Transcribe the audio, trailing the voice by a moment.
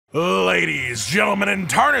Ladies, gentlemen, and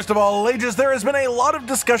tarnished of all ages, there has been a lot of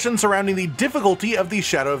discussion surrounding the difficulty of the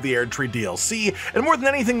Shadow of the Erdtree DLC, and more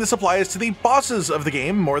than anything this applies to the bosses of the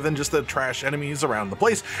game, more than just the trash enemies around the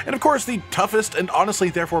place, and of course the toughest and honestly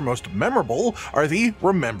therefore most memorable are the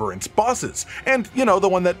Remembrance bosses, and you know, the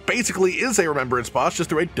one that basically is a Remembrance boss just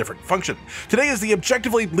through a different function. Today, as the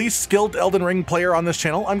objectively least skilled Elden Ring player on this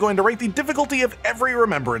channel, I'm going to rate the difficulty of every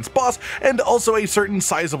Remembrance boss, and also a certain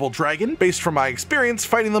sizable dragon, based from my experience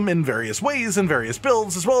fighting them in various ways and various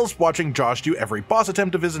builds, as well as watching Josh do every boss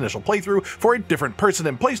attempt of his initial playthrough for a different person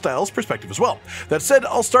and playstyle's perspective as well. That said,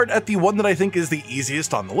 I'll start at the one that I think is the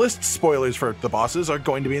easiest on the list. Spoilers for the bosses are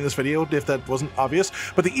going to be in this video if that wasn't obvious,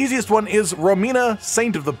 but the easiest one is Romina,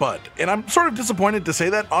 Saint of the Bud. And I'm sort of disappointed to say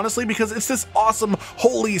that, honestly, because it's this awesome,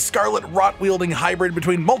 holy scarlet rot-wielding hybrid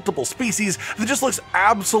between multiple species that just looks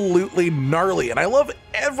absolutely gnarly, and I love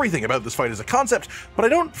everything about this fight as a concept, but I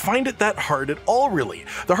don't find it that hard at all, really.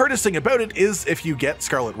 The hardest thing about it is if you get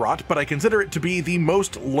Scarlet Rot, but I consider it to be the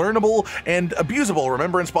most learnable and abusable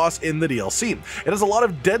Remembrance boss in the DLC. It has a lot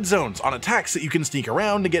of dead zones on attacks that you can sneak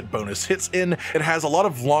around to get bonus hits in. It has a lot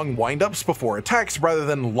of long windups before attacks rather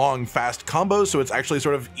than long fast combos, so it's actually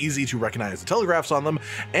sort of easy to recognize the telegraphs on them.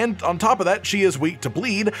 And on top of that, she is weak to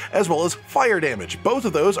bleed as well as fire damage. Both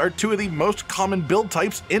of those are two of the most common build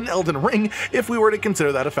types in Elden Ring if we were to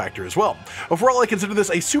consider that a factor as well. Overall, I consider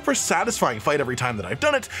this a super satisfying fight every time that I've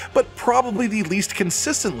done it, but probably the least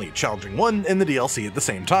consistently challenging one in the DLC at the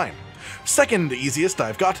same time. Second easiest,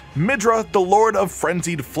 I've got Midra, the Lord of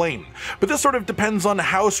Frenzied Flame, but this sort of depends on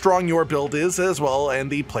how strong your build is as well and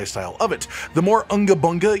the playstyle of it. The more unga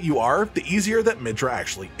bunga you are, the easier that Midra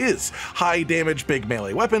actually is. High damage big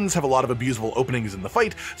melee weapons have a lot of abusable openings in the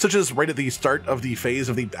fight, such as right at the start of the phase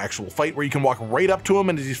of the actual fight where you can walk right up to him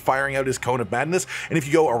and he's firing out his cone of madness, and if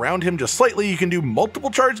you go around him just slightly you can do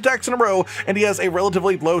multiple charge attacks in a row, and he has a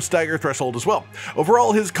relatively low stagger threshold as well.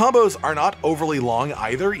 Overall, his combos are not overly long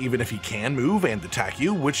either, even if he can move and attack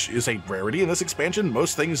you, which is a rarity in this expansion.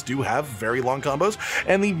 Most things do have very long combos,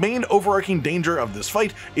 and the main overarching danger of this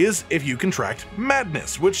fight is if you contract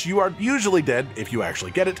madness, which you are usually dead if you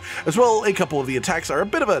actually get it. As well, a couple of the attacks are a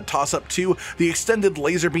bit of a toss-up too. The extended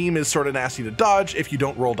laser beam is sort of nasty to dodge if you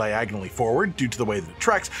don't roll diagonally forward due to the way that it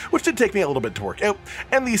tracks, which did take me a little bit to work out,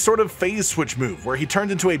 and the sort of phase switch move where he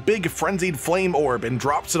turns into a big frenzied flame orb and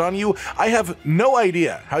drops it on you. I have no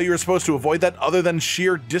idea how you're supposed to avoid that other than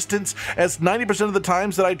sheer distance, as 90% of the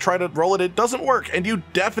times that I try to roll it, it doesn't work, and you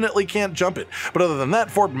definitely can't jump it. But other than that,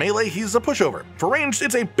 for melee, he's a pushover. For ranged,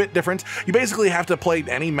 it's a bit different. You basically have to play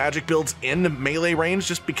any magic builds in melee range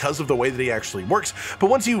just because of the way that he actually works, but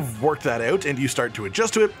once you've worked that out and you start to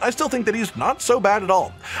adjust to it, I still think that he's not so bad at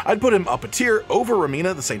all. I'd put him up a tier over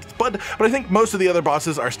Romina, the Saint of the Bud, but I think most of the other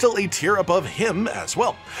bosses are still a tier above him as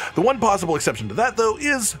well. The one possible exception to that, though,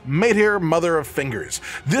 is Meither, Mother of Fingers.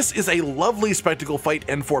 This is a lovely spectacle fight,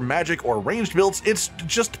 and for magic or ranged builds, it's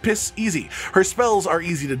just piss easy. Her spells are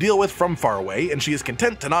easy to deal with from far away, and she is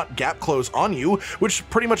content to not gap close on you, which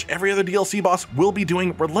pretty much every other DLC boss will be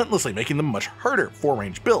doing relentlessly, making them much harder for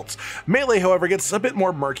ranged builds. Melee, however, gets a bit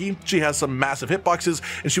more murky. She has some massive hitboxes,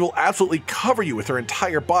 and she will absolutely cover you with her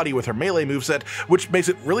entire body with her melee moveset, which makes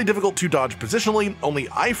it really difficult to dodge positionally. Only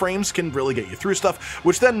iframes can really get you through stuff,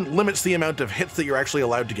 which then limits the amount of hits that you're actually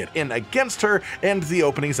allowed to get in against her and the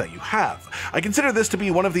openings that you have. I consider this to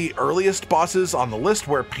be one of the earliest bosses on the list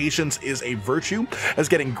where patience is a virtue, as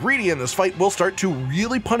getting greedy in this fight will start to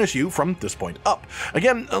really punish you from this point up.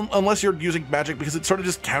 Again, unless you're using magic, because it sort of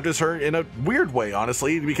just counters her in a weird way,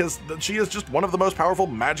 honestly, because she is just one of the most powerful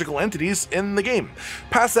magical entities in the game.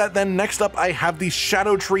 Past that, then, next up I have the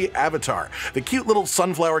Shadow Tree Avatar, the cute little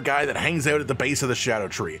sunflower guy that hangs out at the base of the Shadow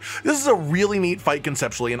Tree. This is a really neat fight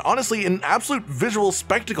conceptually, and honestly an absolute visual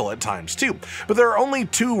spectacle at times too, but there are only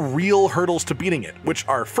two real hurdles to beating it, which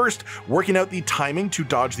are first, working out the timing to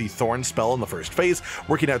dodge the Thorn spell in the first phase,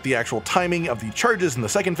 working out the actual timing of the charges in the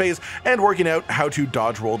second phase, and working out how to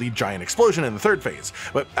dodge roll the giant explosion in the third phase.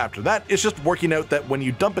 But after that, it's just working out that when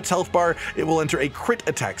you dump its health bar, it will enter a crit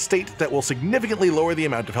attack state that will significantly lower the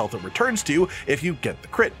amount of health it returns to if you get the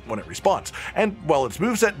crit when it respawns. And while its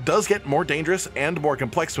moveset does get more dangerous and more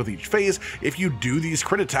complex with each phase, if you do these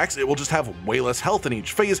crit attacks, it will just have way less health in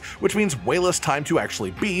each phase, which means way less time to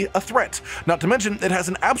actually be a threat. Not to mention, it has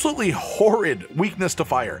an absolutely horrid weakness to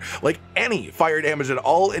fire, like any fire damage at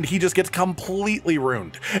all, and he just gets completely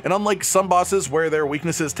ruined. And unlike some bosses where their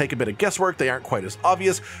weaknesses take a bit of guesswork, they aren't quite as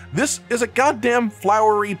obvious, this is a goddamn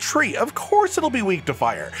flowery tree. Of course it'll be weak to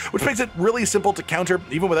fire, which makes it really simple to counter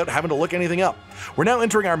even without having to look anything up. We're now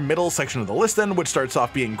entering our middle section of the list then, which starts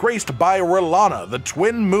off being graced by radahn, the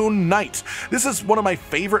Twin Moon Knight. This is one of my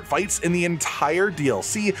favorite fights in the entire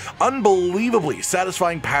DLC, unbelievably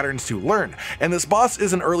satisfying patterns to learn, and this boss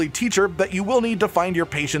is an early teacher that you will need to find your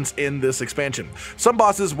patience in this expansion. Some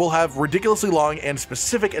bosses will have ridiculously long and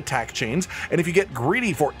specific attack chains, and if you get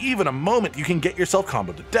greedy for even a moment, you can get yourself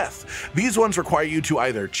comboed to death. These ones require you to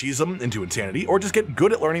either cheese them into insanity or just get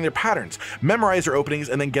good at learning their patterns, memorize their openings,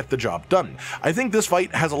 and then get the job done. I think this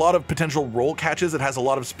fight has a lot of potential roll catches. It has a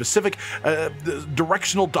lot of specific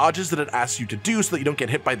directional dodges that it asks you to do so that you don't get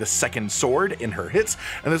hit by the second sword in her hits,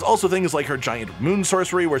 and there's also things like her giant moon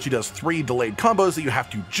sorcery where she does 3 delayed combos that you have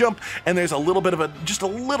to jump, and there's a little bit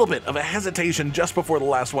of a hesitation just before the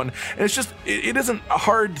last one, and it's just, it isn't a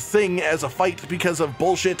hard thing as a fight because of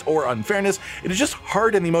bullshit or unfairness. It is just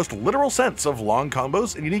hard in the most literal sense of long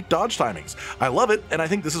combos and unique dodge timings. I love it, and I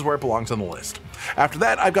think this is where it belongs on the list. After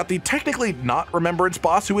that, I've got the technically not Remembrance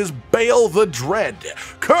boss, who is Baal the Dread.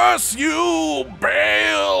 Curse you,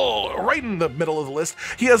 Baal! Right in the middle of the list.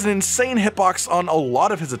 He has an insane hitbox on a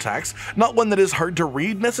lot of his attacks, not one that is hard to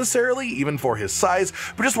read necessarily, even for his size,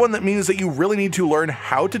 but just one that means that you really need to learn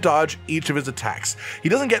how to dodge each of his attacks. He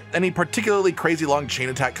doesn't get any particularly crazy long chain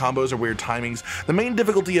attack combos or weird timings. The main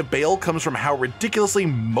difficulty of Baal comes from how ridiculously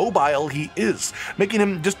mobile he is, making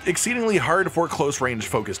him just exceedingly hard for close range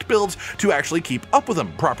focused builds to actually keep up with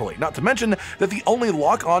him properly, not to mention that the only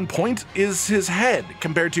lock-on point is his head,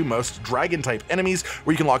 compared to most dragon-type enemies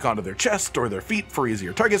where you can lock onto their chest or their feet for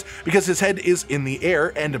easier targets, because his head is in the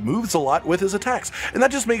air and moves a lot with his attacks, and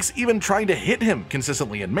that just makes even trying to hit him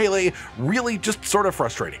consistently in melee really just sort of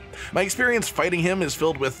frustrating. My experience fighting him is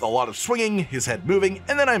filled with a lot of swinging, his head moving,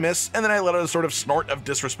 and then I miss, and then I let out a sort of snort of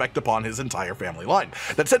disrespect upon his entire family line.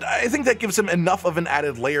 That said, I think that gives him enough of an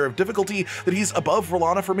added layer of difficulty that he's above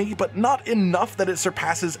radahn for me, but not enough that it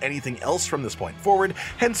surpasses anything else from this point forward,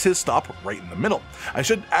 hence his stop right in the middle. I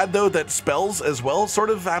should add though that spells as well sort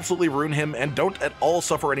of absolutely ruin him and don't at all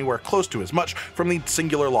suffer anywhere close to as much from the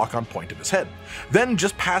singular lock-on point of his head. Then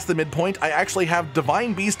just past the midpoint, I actually have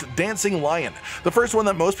Divine Beast Dancing Lion, the first one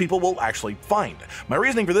that most people will actually find. My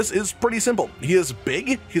reasoning for this is pretty simple. He is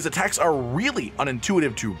big, his attacks are really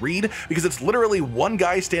unintuitive to read because it's literally one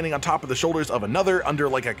guy standing on top of the shoulders of another under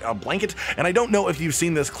like a blanket, and I don't know if you've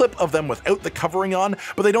seen this clip of them without the covering on,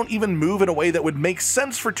 but they don't even move in a way that would make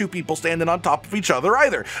sense for two people standing on top of each other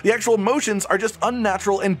either. The actual motions are just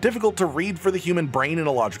unnatural and difficult to read for the human brain in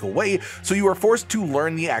a logical way, so you are forced to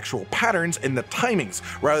learn the actual patterns and the timings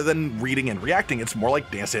rather than reading and reacting. It's more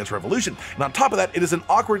like Dance Dance Revolution. And on top of that, it is an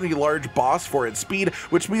awkwardly large boss for its speed,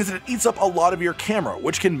 which means that it eats up a lot of your camera,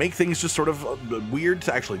 which can make things just sort of weird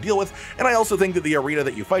to actually deal with. And I also think that the arena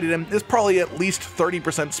that you fight it in is probably at least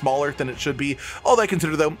 30% smaller than it should be. All that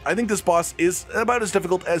considered though, I think this boss is about as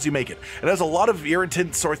difficult as you make it. It has a lot of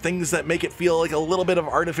irritants or things that make it feel like a little bit of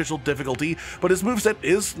artificial difficulty, but his moveset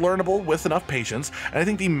is learnable with enough patience, and I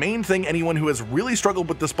think the main thing anyone who has really struggled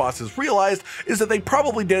with this boss has realized is that they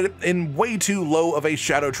probably did it in way too low of a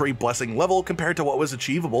Shadow Tree blessing level compared to what was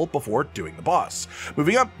achievable before doing the boss.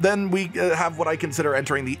 Moving up, then we have what I consider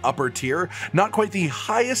entering the upper tier. Not quite the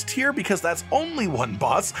highest tier because that's only one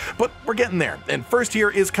boss, but we're getting there. And first here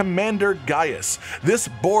is Commander Gaius. This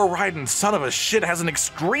boar-riding son of a shit has an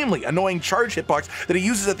extremely annoying charge hitbox that he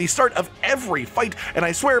uses at the start of every fight, and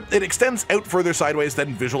I swear it extends out further sideways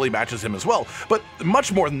than visually matches him as well. But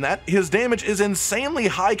much more than that, his damage is insanely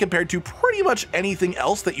high compared to pretty much anything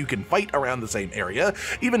else that you can fight around the same area,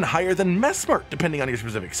 even higher than Messmer, depending on your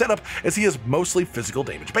specific setup, as he is mostly physical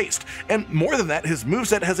damage based. And more than that, his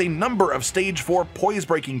moveset has a number of stage 4 poise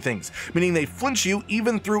breaking things, meaning they flinch you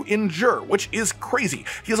even through Endure, which is crazy.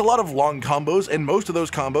 He has a lot of long combos, and most of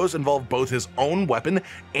those combos involve both his own weapon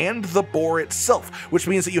and the boar itself, which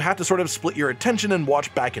means that you have to sort of split your attention and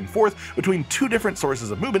watch back and forth between two different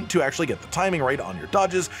sources of movement to actually get the timing right on your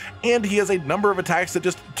dodges, and he has a number of attacks that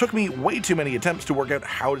just took me way too many attempts to work out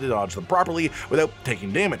how to dodge them properly without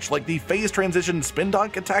taking damage, like the phase transition spin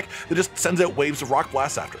dunk attack that just sends out waves of rock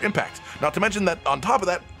blasts after impact. Not to mention that on top of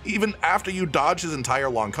that, even after you dodge his entire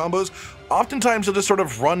long combos, oftentimes you'll just sort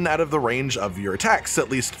of run out of the range of your attacks, at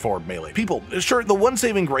least for melee people. Sure, the one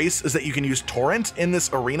saving grace is that you can use Torrent in this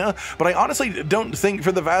arena, but I honestly don't think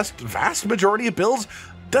for the vast majority of builds,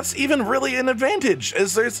 that's even really an advantage,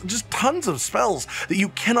 as there's just tons of spells that you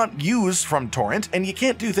cannot use from Torrent, and you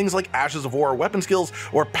can't do things like Ashes of War weapon skills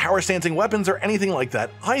or power stancing weapons or anything like that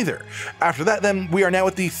either. After that then, we are now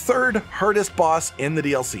at the third hardest boss in the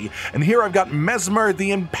DLC, and here I've got Messmer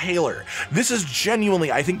the Impaler. This is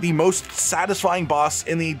genuinely, I think, the most satisfying boss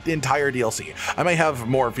in the entire DLC. I may have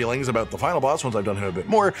more feelings about the final boss once I've done him a bit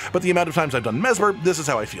more, but the amount of times I've done Messmer, this is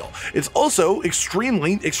how I feel. It's also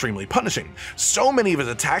extremely punishing. So many of his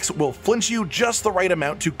attacks will flinch you just the right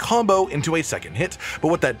amount to combo into a second hit, but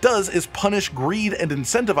what that does is punish greed and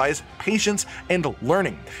incentivize patience and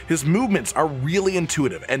learning. His movements are really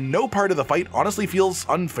intuitive, and no part of the fight honestly feels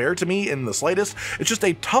unfair to me in the slightest. It's just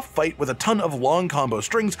a tough fight with a ton of long combo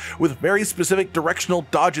strings with very specific directional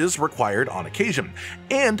dodges required on occasion.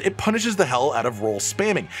 And it punishes the hell out of roll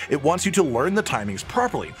spamming. It wants you to learn the timings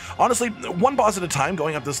properly. Honestly, one boss at a time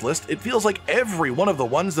going up this list, it feels like every one of the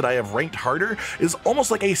ones that I have ranked harder is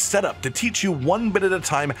almost like a setup to teach you one bit at a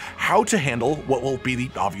time how to handle what will be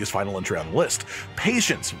the obvious final entry on the list.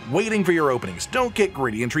 Patience, waiting for your openings. Don't get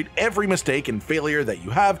greedy and treat every mistake and failure that you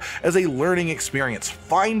have as a learning experience.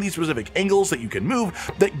 Find these specific angles that you can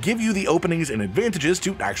move that give you the openings and advantages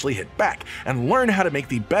to actually hit back, and learn how to make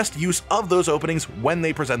the best use of those openings when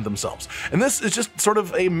they present themselves. And this is just sort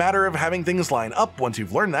of a matter of having things line up once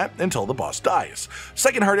you've learned that until the boss dies.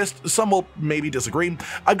 Second hardest, some will maybe disagree,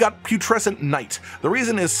 I've got Putrescent Knight. The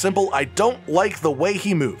reason is simple, I don't like the way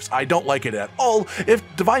he moves. I don't like it at all. If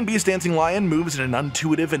Divine Beast Dancing Lion moves in an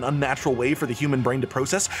intuitive and unnatural way for the human brain to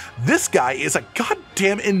process, this guy is a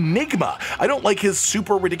goddamn enigma. I don't like his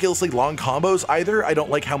super ridiculously long combos either. I don't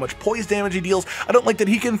like how much poise damage he deals. I don't like that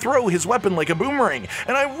he can throw his weapon like a boomerang.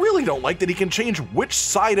 And I really don't like that he can change which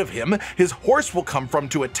side of him his horse will come from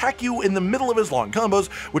to attack you in the middle of his long combos,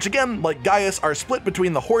 which again, like Gaius, are split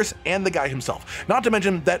between the horse and the guy himself. Not to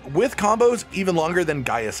mention that with combos even longer than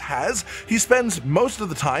Gaius has, he spends most of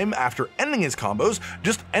the time after ending his combos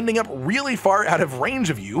just ending up really far out of range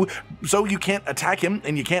of you, so you can't attack him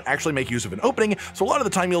and you can't actually make use of an opening. So a lot of the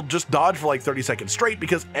time you'll just dodge for like 30 seconds straight,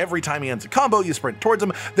 because every time he ends a combo you sprint towards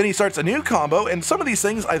him, then he starts a new combo, and some of these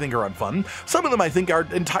things I think are unfun. Some of them I think are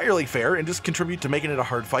entirely fair and just contribute to making it a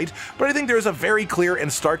hard fight, but I think there's a very clear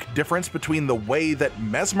and stark difference between the way that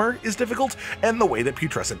Messmer is difficult and the way that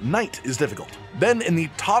Putrescent Knight is difficult. Then in the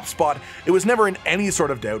top spot, it was never in any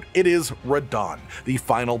sort of doubt, it is Radahn, the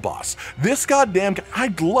final boss. This goddamn guy,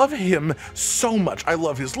 I love him so much. I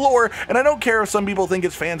love his lore, and I don't care if some people think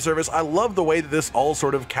it's fan service. I love the way that this all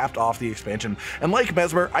sort of capped off the expansion, and like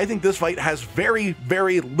Messmer, I think this fight has very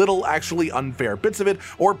little actually unfair bits of it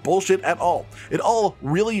or bullshit at all. It all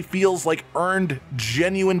really feels like earned,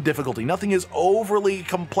 genuine difficulty. Nothing is overly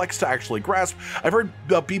complex to actually grasp. I've heard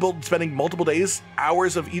people spending multiple days,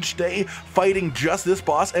 hours of each day, fighting just this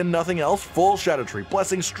boss and nothing else. Full Shadow Tree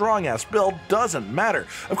blessing, strong ass build, doesn't matter.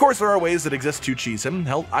 Of course there are ways that exist to cheese him.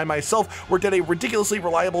 Hell, I myself worked at a ridiculously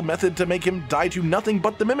reliable method to make him die to nothing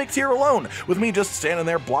but the mimics here alone, with me just standing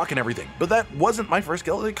there blocking everything. But that wasn't my first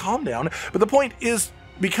skill to calm down. But the point is,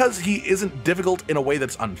 because he isn't difficult in a way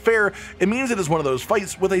that's unfair, it means it is one of those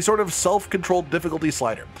fights with a sort of self-controlled difficulty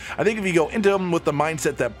slider. I think if you go into him with the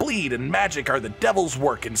mindset that bleed and magic are the devil's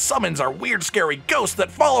work and summons are weird scary ghosts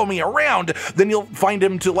that follow me around, then you'll find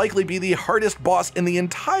him to likely be the hardest boss in the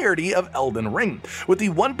entirety of Elden Ring, with the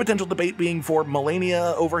one potential debate being for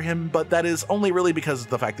Melania over him, but that is only really because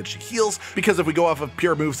of the fact that she heals, because if we go off of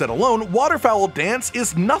pure moveset alone, Waterfowl Dance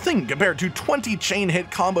is nothing compared to 20 chain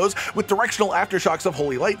hit combos with directional aftershocks of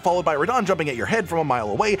Holy Light, followed by Radahn jumping at your head from a mile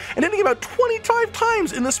away and hitting about 25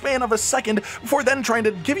 times in the span of a second before then trying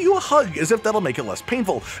to give you a hug as if that'll make it less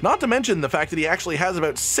painful. Not to mention the fact that he actually has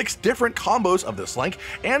about 6 different combos of this length,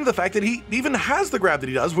 and the fact that he even has the grab that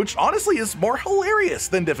he does, which honestly is more hilarious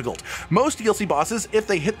than difficult. Most DLC bosses, if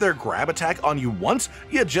they hit their grab attack on you once,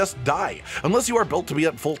 you just die. Unless you are built to be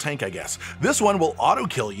at full tank, I guess. This one will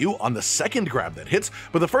auto-kill you on the second grab that hits,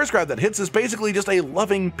 but the first grab that hits is basically just a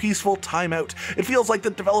loving, peaceful timeout. It feels like the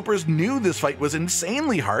developers knew this fight was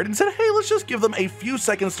insanely hard and said, hey, let's just give them a few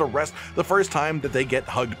seconds to rest the first time that they get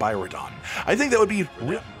hugged by Radahn. I think that would be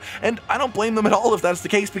real, and I don't blame them at all if that's the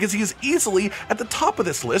case, because he is easily at the top of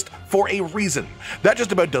this list for a reason. That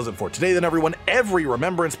just about does it for today then, everyone. Every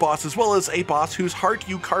remembrance boss, as well as a boss whose heart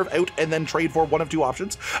you carve out and then trade for one of 2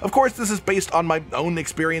 options. Of course, this is based on my own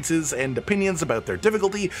experiences and opinions about their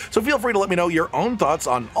difficulty, so feel free to let me know your own thoughts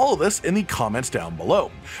on all of this in the comments down below.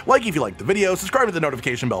 Like if you liked the video, subscribe to the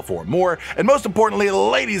notification bell for more, and most importantly,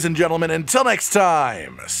 ladies and gentlemen, until next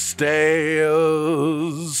time, stay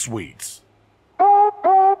sweet.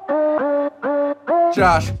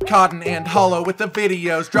 Josh, Cotton, and Hollow with the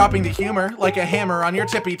videos, dropping the humor like a hammer on your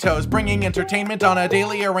tippy toes, bringing entertainment on a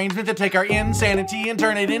daily arrangement to take our insanity and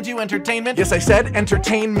turn it into entertainment. Yes, I said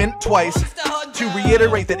entertainment twice, to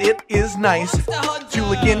reiterate that it is nice to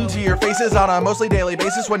look into your faces on a mostly daily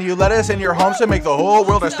basis when you let us in your homes to make the whole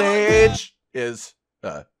world a stage.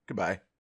 Goodbye.